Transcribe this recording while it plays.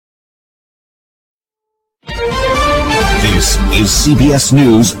This is CBS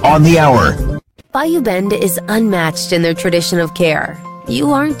News on the Hour. Bayou Bend is unmatched in their tradition of care.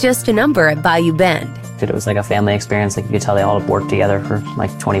 You aren't just a number at Bayou Bend. It was like a family experience. Like you could tell they all worked together for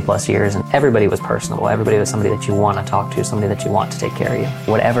like 20 plus years, and everybody was personable. Everybody was somebody that you want to talk to, somebody that you want to take care of you.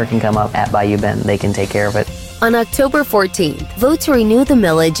 Whatever can come up at Bayou Bend, they can take care of it. On October 14th, vote to renew the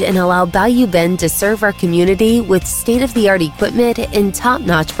millage and allow Bayou Bend to serve our community with state-of-the-art equipment and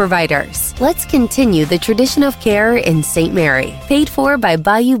top-notch providers. Let's continue the tradition of care in St. Mary. Paid for by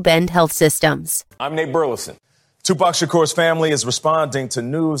Bayou Bend Health Systems. I'm Nate Burleson. Tupac Shakur's family is responding to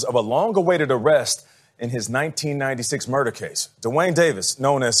news of a long-awaited arrest in his 1996 murder case. Dwayne Davis,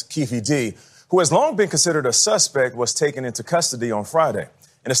 known as Keefe D, who has long been considered a suspect, was taken into custody on Friday.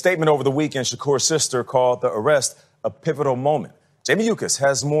 In a statement over the weekend, Shakur's sister called the arrest a pivotal moment. Jamie Yukas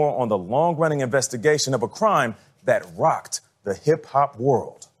has more on the long-running investigation of a crime that rocked the hip-hop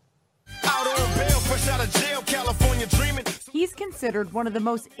world. He's considered one of the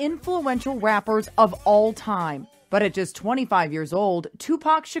most influential rappers of all time. But at just 25 years old,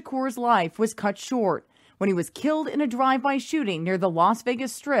 Tupac Shakur's life was cut short when he was killed in a drive-by shooting near the Las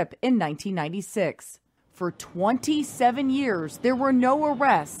Vegas Strip in 1996. For 27 years, there were no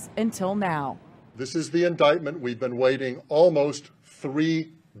arrests until now. This is the indictment we've been waiting almost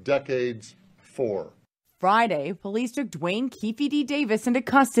 3 decades for. Friday, police took Dwayne Keefe D. Davis into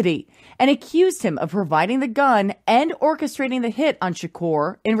custody and accused him of providing the gun and orchestrating the hit on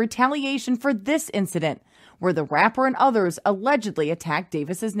Shakur in retaliation for this incident, where the rapper and others allegedly attacked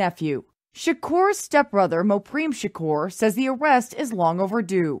Davis's nephew. Shakur's stepbrother, Mopreme Shakur, says the arrest is long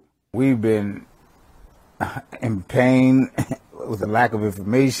overdue. We've been in pain with the lack of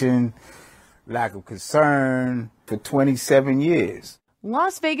information, lack of concern for 27 years.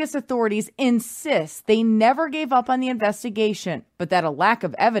 Las Vegas authorities insist they never gave up on the investigation, but that a lack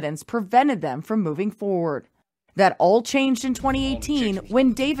of evidence prevented them from moving forward. That all changed in 2018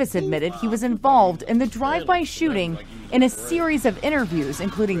 when Davis admitted he was involved in the drive-by shooting in a series of interviews,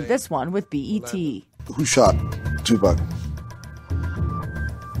 including this one with BET. Who shot Tupac?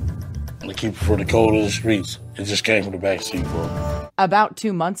 To keep it from the cold of the streets. It just came from the backseat for him. About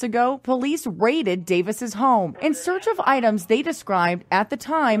 2 months ago, police raided Davis's home in search of items they described at the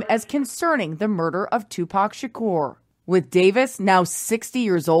time as concerning the murder of Tupac Shakur. With Davis, now 60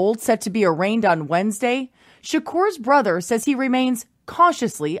 years old, set to be arraigned on Wednesday, Shakur's brother says he remains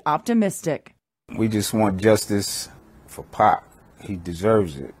cautiously optimistic. We just want justice for Pac. He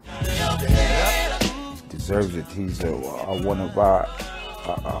deserves it. He deserves it. He's one of our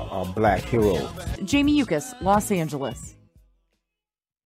black heroes. Jamie Yukas, Los Angeles.